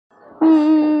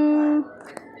Mm,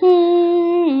 mm,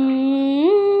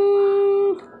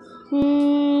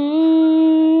 mm,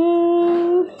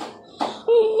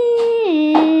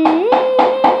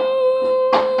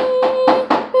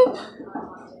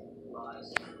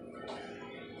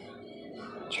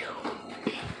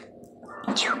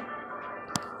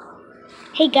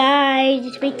 Hey guys,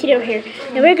 it's me Tito here,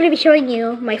 and we're going to be showing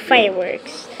you my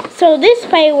fireworks. So this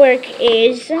firework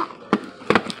is,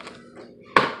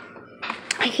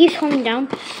 I keep falling down.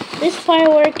 This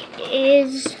firework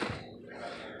is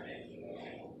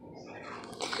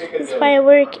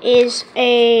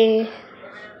a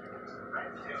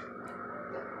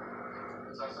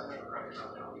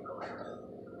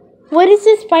what is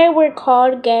this firework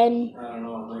called again? I don't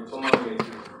know.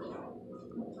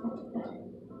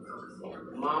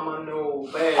 Mama no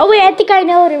bad. Oh wait, I think I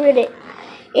know how to read it.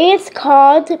 It's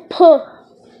called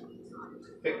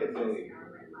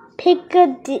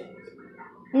Piccadilly.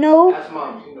 No. That's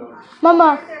Mom. She knows.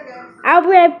 Mama, I'll be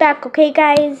right back, okay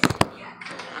guys?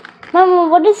 Mama,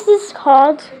 what is this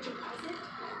called?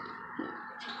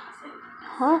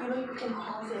 Huh? You know, you can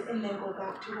pause it and then go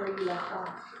back to where you left off.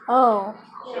 Oh.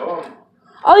 Sure.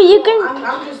 Oh, you can.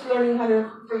 I'm just learning how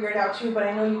to figure it out too, but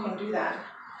I know you can do that.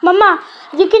 Mama,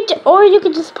 you can, or you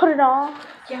can just put it on.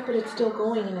 Yeah, but it's still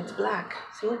going and it's black.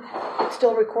 See? It's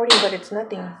still recording, but it's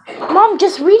nothing. Mom,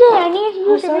 just read it. I need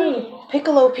you to read it.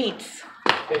 Piccolo Pete's.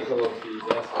 Piccolo Pete.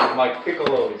 That's like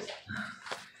piccolos.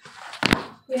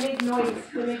 They make noise.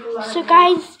 They make a lot So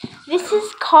guys, this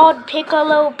is called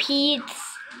Piccolo Pete's.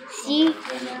 See?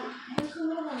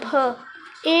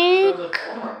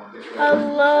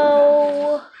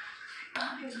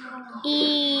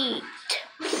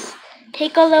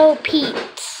 Piccolo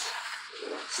Pete's.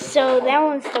 So that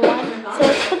one's the one. So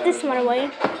let's put this one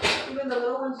away. Even the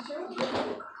little ones too?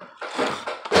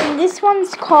 And this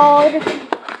one's called.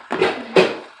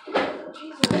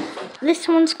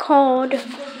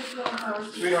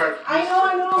 Sweetheart. I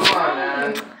know. Come on,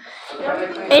 man.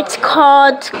 It's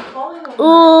called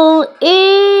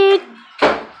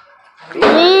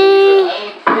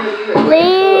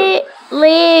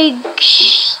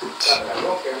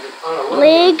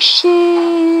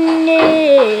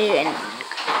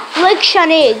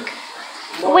Ligshonig.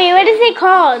 Wait, what is it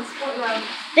called?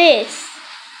 This.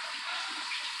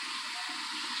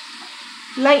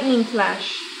 Lightning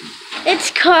flash.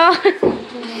 It's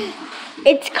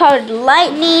called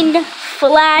Lightning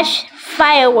Flash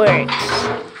Fireworks.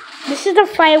 This is a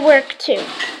firework too.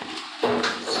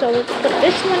 So let's put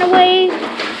this one away.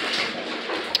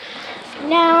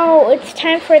 Now it's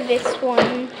time for this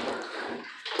one.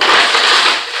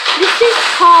 This is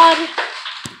called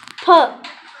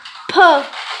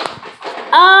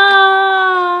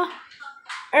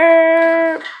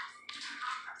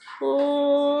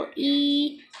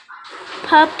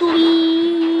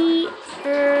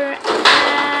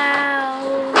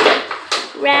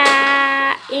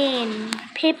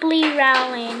Pipply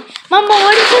Rowlin. Mama,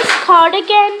 what is this called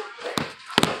again?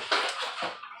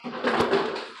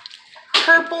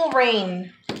 Purple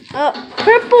Rain.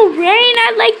 Purple Rain,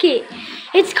 I like it.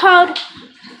 It's called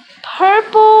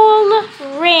Purple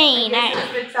Rain. It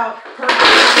spits out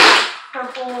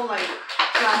purple like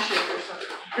flashes or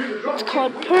something. It's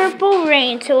called Purple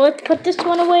Rain. So let's put this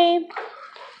one away.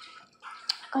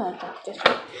 Oh, drop this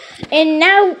one. And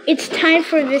now it's time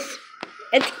for this.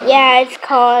 It's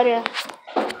called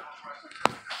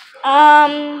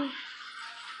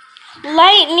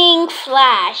Lightning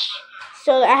Flash.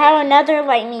 So I have another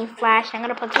Lightning Flash. I'm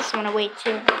gonna put this one away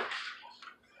too.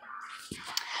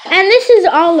 And this is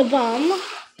all of them.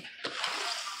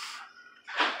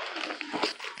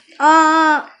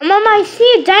 Mama, I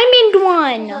see a diamond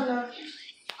one.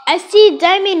 I see a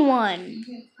diamond one.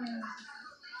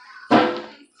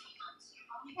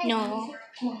 No.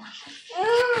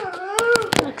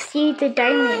 Look, see the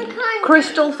diamond.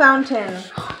 Crystal Fountain.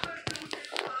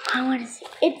 I want to see.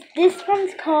 This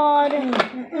one's called.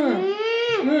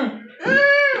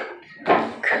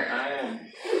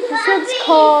 This one's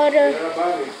called.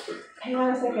 Hang on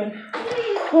a second.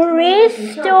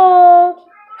 Crystal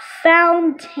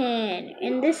Fountain,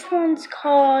 and this one's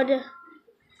called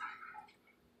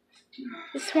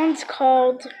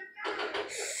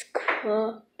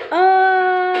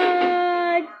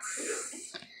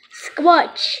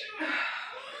Squatch.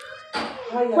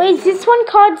 Wait, is this one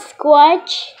called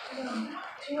Squatch?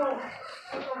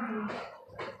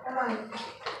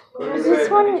 Is this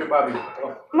one?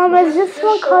 Mama, is this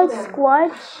one called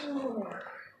Squatch?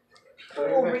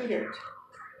 Oh, read it.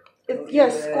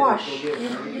 Yes, squash.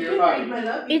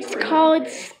 It's called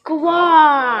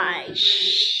Squash.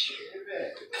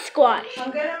 Squash.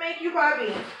 I'm gonna make you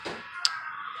Bobby.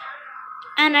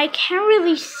 And I can't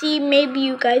really see, maybe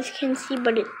you guys can see,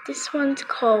 but this one's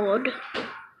called,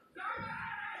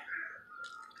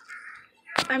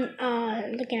 I'm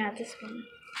looking at this one.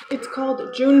 It's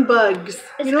called June bugs.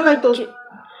 It's You know, like called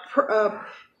those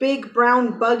big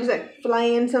brown bugs that fly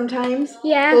in sometimes?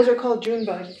 Yeah. Those are called June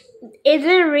bugs. Is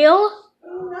it real?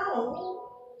 Oh, no.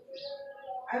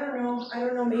 I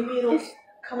don't know. Maybe it'll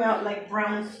come out like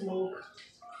brown smoke.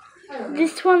 I don't know.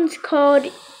 This one's called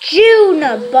June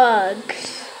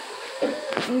bugs.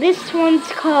 And this one's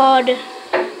called,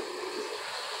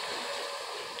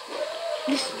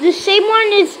 the same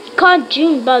one is called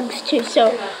June bugs too.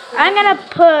 So I'm gonna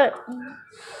put,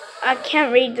 I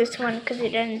can't read this one because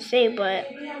it doesn't say, but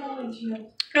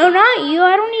no, not you.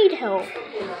 I don't need help.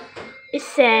 It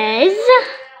says,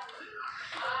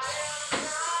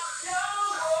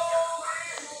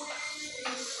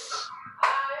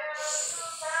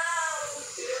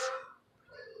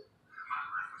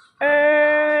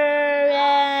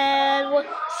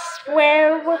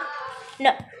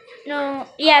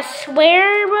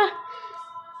 swear.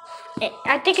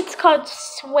 I think it's called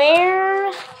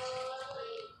swear.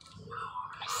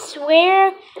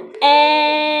 Swear, Edv.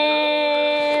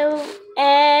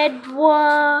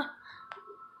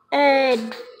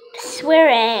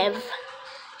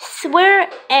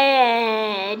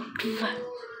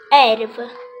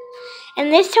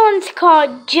 And this one's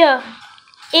called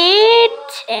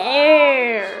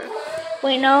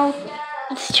Wait, no.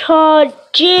 It's called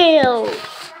Jibble.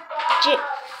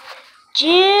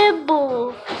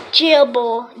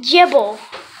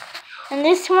 And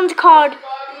this one's called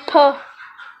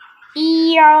Piafan.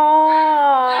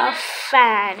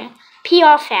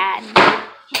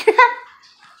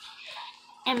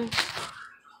 And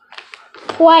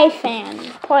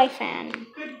Poifan.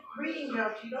 Good reading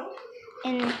job, Tito.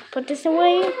 And put this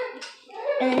away.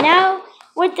 And now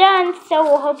we're done. So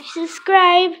we'll hope you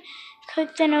subscribe.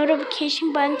 Click the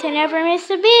notification button to never miss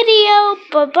a video.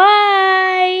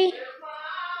 Bye-bye.